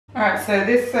Alright, so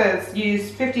this says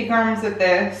use 50 grams of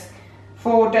this,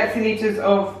 4 deciliters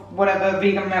of whatever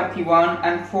vegan milk you want,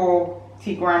 and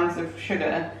 40 grams of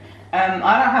sugar. I don't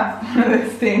have one of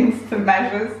those things to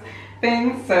measure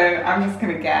things, so I'm just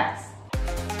gonna guess.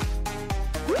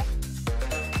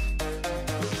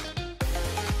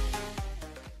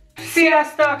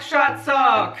 Sziasztok,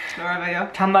 srácok! Dora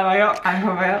vagyok. Tambaj vagyok.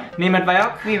 Angol vagyok. Német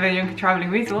vagyok. Mi vagyunk a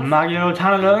Traveling Weasels. Magyar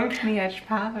tanulunk. Mi egy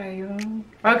pár vagyunk.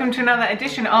 Welcome to another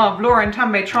edition of Laura and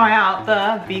Tambe try out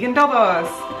the Vegàn Doboz.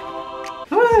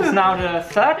 This is now the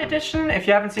 3rd edition. If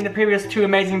you haven't seen the previous 2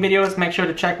 amazing videos, make sure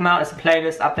to check them out. There's a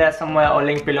playlist up there somewhere or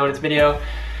linked below this video.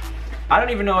 I don't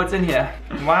even know what's in here.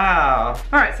 Wow.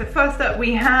 Alright, so first up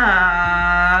we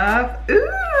have...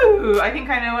 Ooh, I think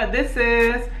I know what this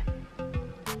is.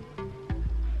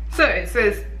 So it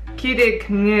says Kidig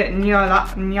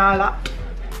Nyala.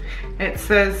 It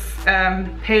says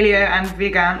paleo and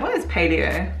vegan. What is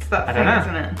paleo? It's that thing,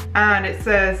 isn't it? And it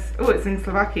says, oh, it's in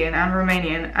Slovakian and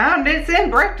Romanian, and it's in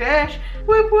British.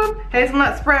 Whoop whoop.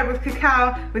 Hazelnut spread with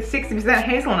cacao with 60%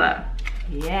 hazelnut.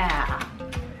 Yeah.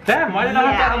 Damn, why did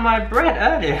I have that on my bread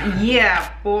earlier? Yeah,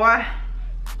 boy.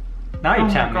 Now you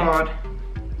tell me. Oh my god.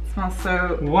 It smells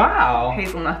so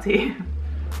hazelnutty.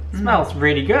 Smells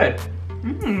really good.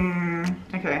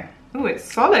 Okay. Oh, it's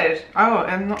solid. Oh,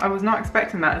 I was not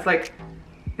expecting that. It's like,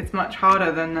 it's much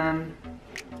harder than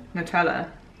Nutella.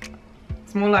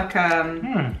 It's more like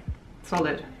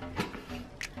solid.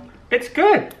 It's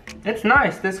good. It's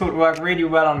nice. This would work really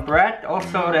well on bread.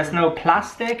 Also, there's no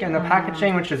plastic in the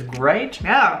packaging, which is great.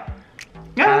 Yeah.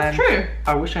 Yeah, that's true.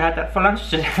 I wish I had that for lunch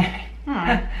today.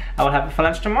 I will have it for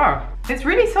lunch tomorrow. It's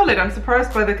really solid. I'm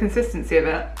surprised by the consistency of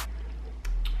it.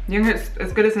 You think it's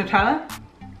as good as Nutella?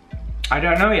 I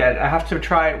don't know yet. I have to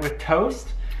try it with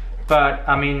toast. But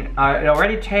I mean, it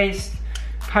already tastes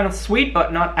kind of sweet,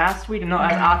 but not as sweet and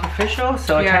not as artificial.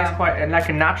 So it tastes quite like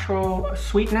a natural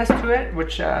sweetness to it,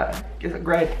 which is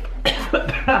great.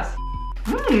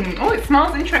 Oh, it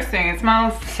smells interesting. It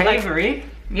smells savory. Like,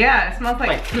 yeah, it smells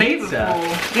like pizza.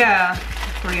 Yeah,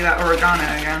 probably that oregano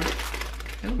again.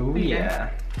 Ooh, yeah.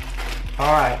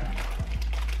 All right.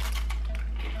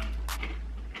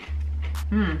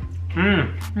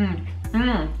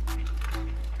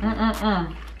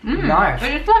 Nice.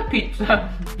 It's like pizza.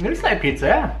 It is like pizza,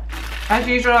 yeah. As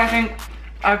usual, I think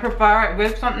I prefer it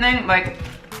with something. Like,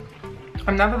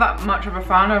 I'm never that much of a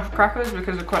fan of crackers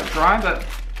because they're quite dry, but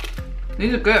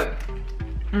these are good.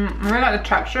 I really like the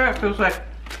texture. It feels like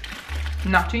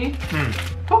nutty.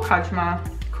 Pokajma.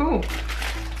 Cool.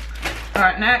 All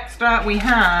right, next up we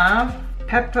have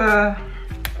pepper.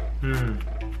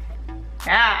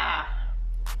 Yeah.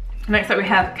 Next up we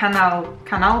have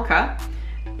Kanalka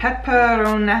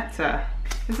Pepperonetta.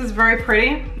 This is very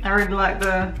pretty. I really like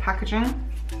the packaging.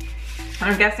 And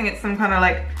I'm guessing it's some kind of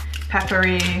like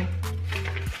peppery.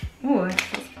 Oh, it's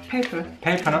paper.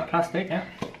 Paper, not plastic, yeah.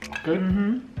 Good.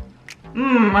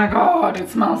 My god, it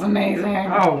smells amazing.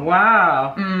 Oh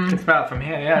wow. It smells from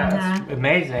here, yeah. It's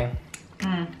amazing.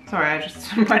 Sorry, I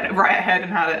just went right ahead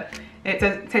and had it. It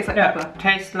does taste like pepper.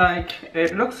 Tastes like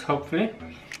it looks, hopefully.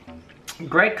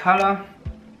 Great color.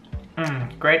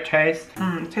 Great taste.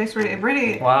 Tastes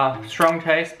really. Wow, strong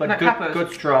taste, but like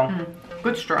good strong.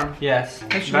 Good strong. Yes.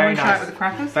 Very nice. Try it with the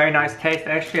crackers? Very nice taste.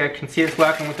 Actually, I can see it's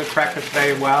working with the crackers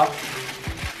very well.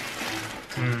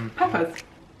 Peppers.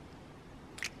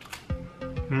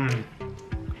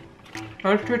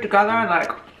 Those two together are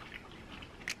like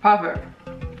perfect.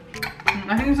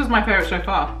 I think this is my favorite so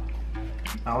far.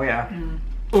 Oh yeah.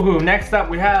 Ooh, next up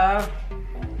we have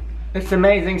this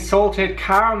amazing salted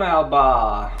caramel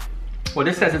bar. Well,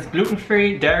 this says it's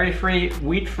gluten-free, dairy-free,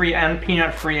 wheat-free, and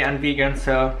peanut-free, and vegan.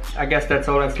 So I guess that's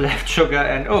all that's left. Sugar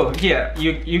and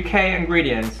UK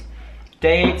ingredients: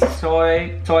 dates,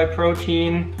 soy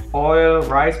protein, oil,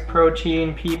 rice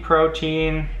protein, pea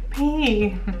protein,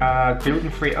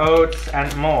 gluten-free oats,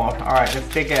 and more. All right, let's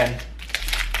dig in.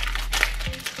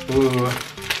 Ooh.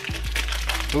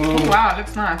 Oh, wow, it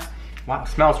looks nice. Wow, it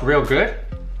smells real good.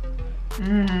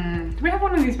 Did we have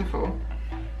one of these before?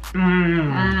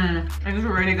 It's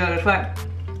really good. It's like,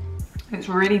 it's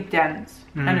really dense,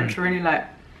 and it's really like,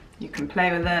 you can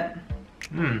play with it.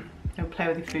 You'll play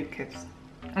with your food, kids.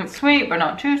 It's sweet, but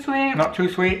not too sweet. Not too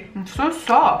sweet. It's so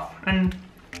soft, and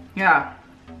yeah.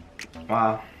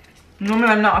 Wow. Normally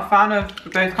I'm not a fan of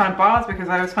those kind of bars because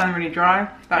I always find them really dry.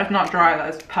 That is not dry, that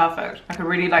is perfect. I could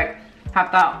really like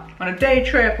have that on a day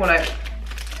trip or like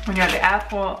when you're at the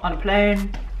airport, on a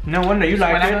plane. No wonder you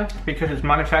like it, because it's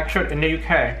manufactured in the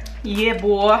UK. Yeah,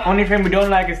 boy. Only thing we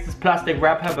don't like is this plastic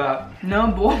wrapper, but...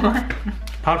 No, boy.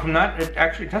 Apart from that, it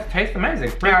actually does taste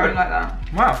amazing. Yeah, I really like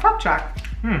that. Wow. Flapjack.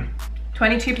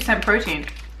 22% protein.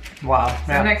 Wow.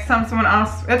 So next time someone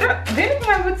asks, the only thing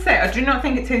I would say, I do not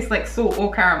think it tastes like salt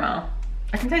or caramel.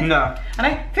 I can taste it. And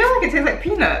I feel like it tastes like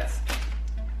peanuts.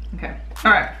 Okay,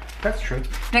 all right. That's true.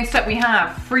 Next up we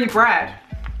have free bread.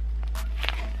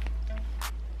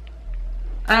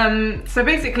 So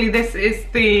basically this is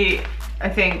I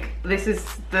think this is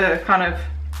the kind of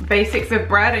basics of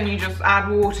bread, and you just add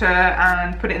water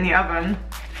and put it in the oven.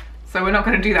 So we're not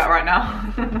going to do that right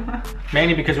now.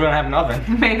 Mainly because we don't have an oven.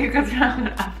 Mainly because we don't have an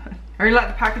oven. I really like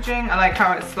the packaging. I like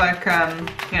how it's like,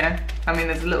 you know, I mean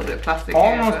there's a little bit of plastic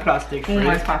almost here, plastic free.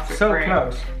 Almost plastic so free.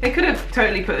 Close. They could have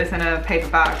totally put this in a paper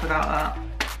bag without that.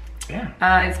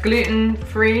 Yeah. It's gluten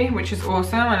free, which is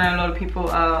awesome. I know a lot of people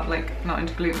are like not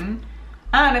into gluten.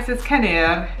 And it says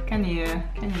Kenya,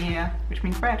 which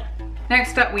means bread.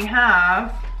 Next up we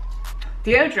have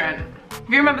deodorant. If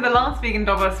you remember the last Vegàn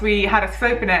Doboz, we had a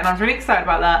soap in it and I was really excited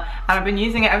about that, and I've been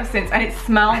using it ever since, and it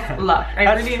smells lush.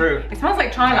 That's true. It smells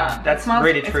like China. Yeah, that's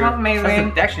really true. It smells amazing.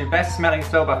 That's actually the best smelling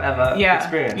soap I've ever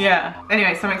experienced. Yeah.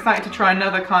 Anyway, so I'm excited to try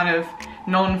another kind of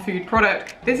non-food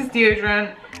product. This is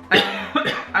deodorant.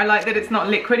 I like that it's not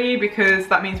liquidy because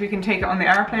that means we can take it on the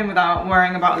airplane without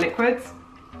worrying about liquids.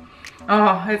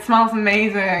 Oh, it smells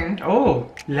amazing.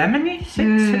 Oh, lemony?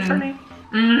 Citrony?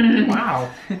 Wow.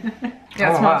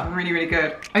 Yeah, it smells really, really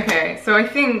good. Okay, so I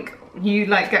think you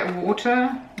like get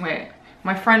water. Wait,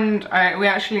 my friend, we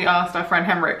actually asked our friend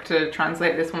Henrik to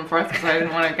translate this one for us because I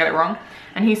didn't want to get it wrong.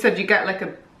 And he said you get like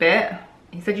a bit.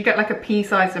 He said you get like a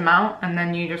pea-sized amount and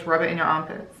then you just rub it in your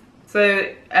armpits.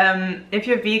 So if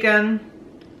you're vegan,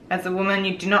 as a woman,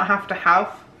 you do not have to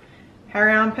have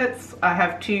hairy armpits. I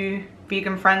have two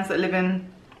vegan friends that live in,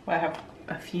 well, I have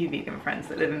a few vegan friends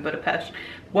that live in Budapest.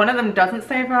 One of them doesn't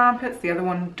shave her armpits, the other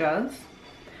one does.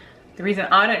 The reason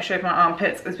I don't shave my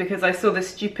armpits is because I saw this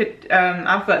stupid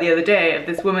advert the other day of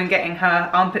this woman getting her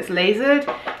armpits lasered,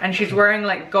 and she's wearing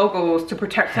like goggles to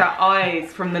protect her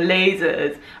eyes from the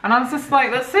lasers. And I was just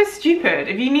like, that's so stupid.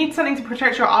 If you need something to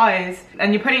protect your eyes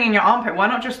and you're putting it in your armpit, why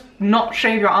not just not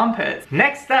shave your armpits?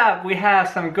 Next up, we have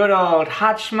some good old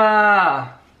Hachma.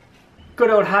 Good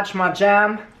old Hachma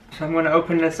jam. So I'm going to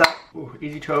open this up. Ooh,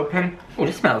 easy to open. Oh,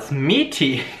 this smells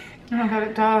meaty. Oh my god,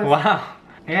 it does. Wow.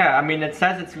 Yeah, I mean, it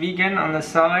says it's vegan on the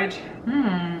side.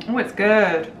 Oh, it's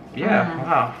good. Yeah,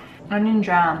 wow. Onion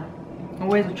jam.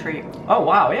 Always a treat. Oh,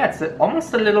 wow, yeah, it's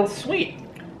almost a little sweet.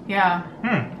 Yeah.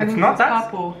 It's not that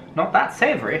purple. Not that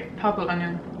savory. Purple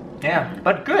onion. Yeah,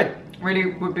 but good.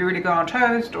 Really, would be really good on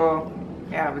toast, or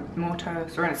yeah, with more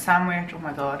toast, or in a sandwich. Oh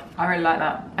my god. I really like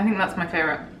that. I think that's my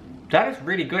favorite. That is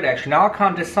really good, actually. Now I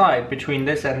can't decide between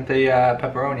this and the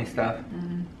pepperoni stuff.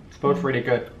 It's both really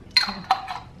good.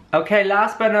 Okay,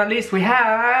 last but not least, we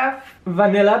have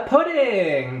vanilla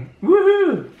pudding.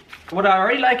 Woohoo! What I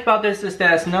really like about this is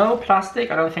there's no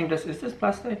plastic. I don't think is this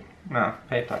plastic? No,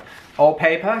 paper. All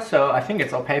paper, so I think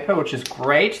it's all paper, which is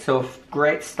great. So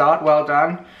great start, well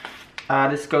done.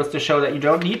 This goes to show that you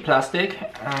don't need plastic,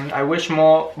 and I wish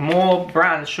more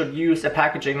brands should use a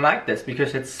packaging like this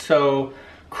because it's so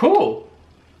cool.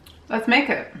 Let's make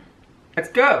it. Let's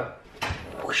go.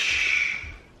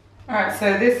 Alright,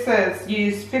 so this says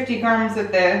use 50 grams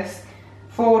of this,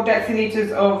 4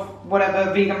 deciliters of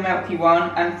whatever vegan milk you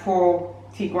want, and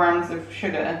 40 grams of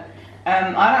sugar. I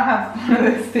don't have one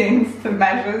of those things to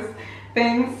measure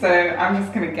things, so I'm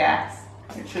just gonna guess,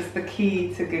 which is the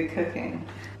key to good cooking.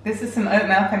 This is some oat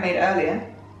milk I made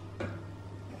earlier.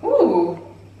 Ooh,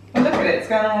 well, look at it, it's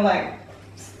going all like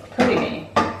puddingy.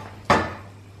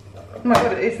 Oh my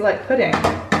god, it's like pudding.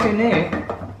 Who knew?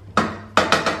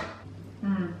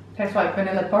 Tastes like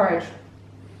vanilla porridge.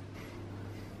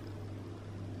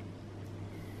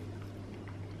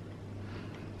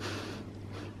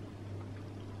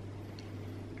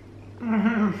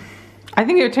 I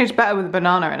think it would taste better with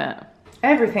banana in it.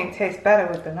 Everything tastes better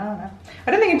with banana.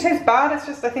 I don't think it tastes bad, it's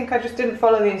just I think I just didn't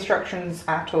follow the instructions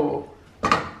at all.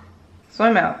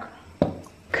 Soy milk.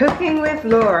 Cooking with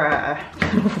Laura.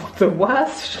 The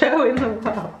worst show in the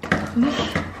world.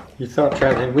 You thought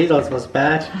Traveling Weasels was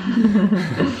bad?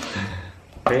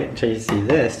 Wait until you see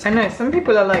this. I know, some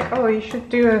people are like, oh, you should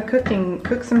do cook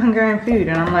some Hungarian food,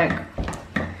 and I'm like,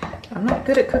 I'm not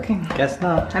good at cooking. Guess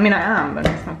not. I mean, I am, but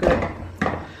I'm not good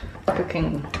at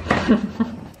cooking.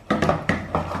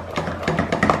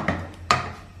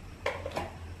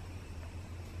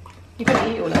 You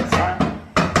can eat all that stuff.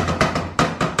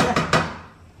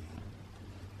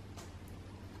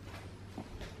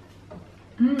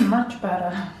 Much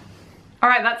better.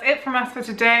 Alright, that's it from us for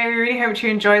today. We really hope you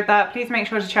enjoyed that. Please make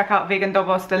sure to check out Vegàn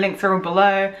Doboz. The links are all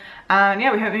below. And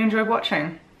yeah, we hope you enjoyed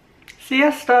watching.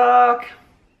 Sziasztok!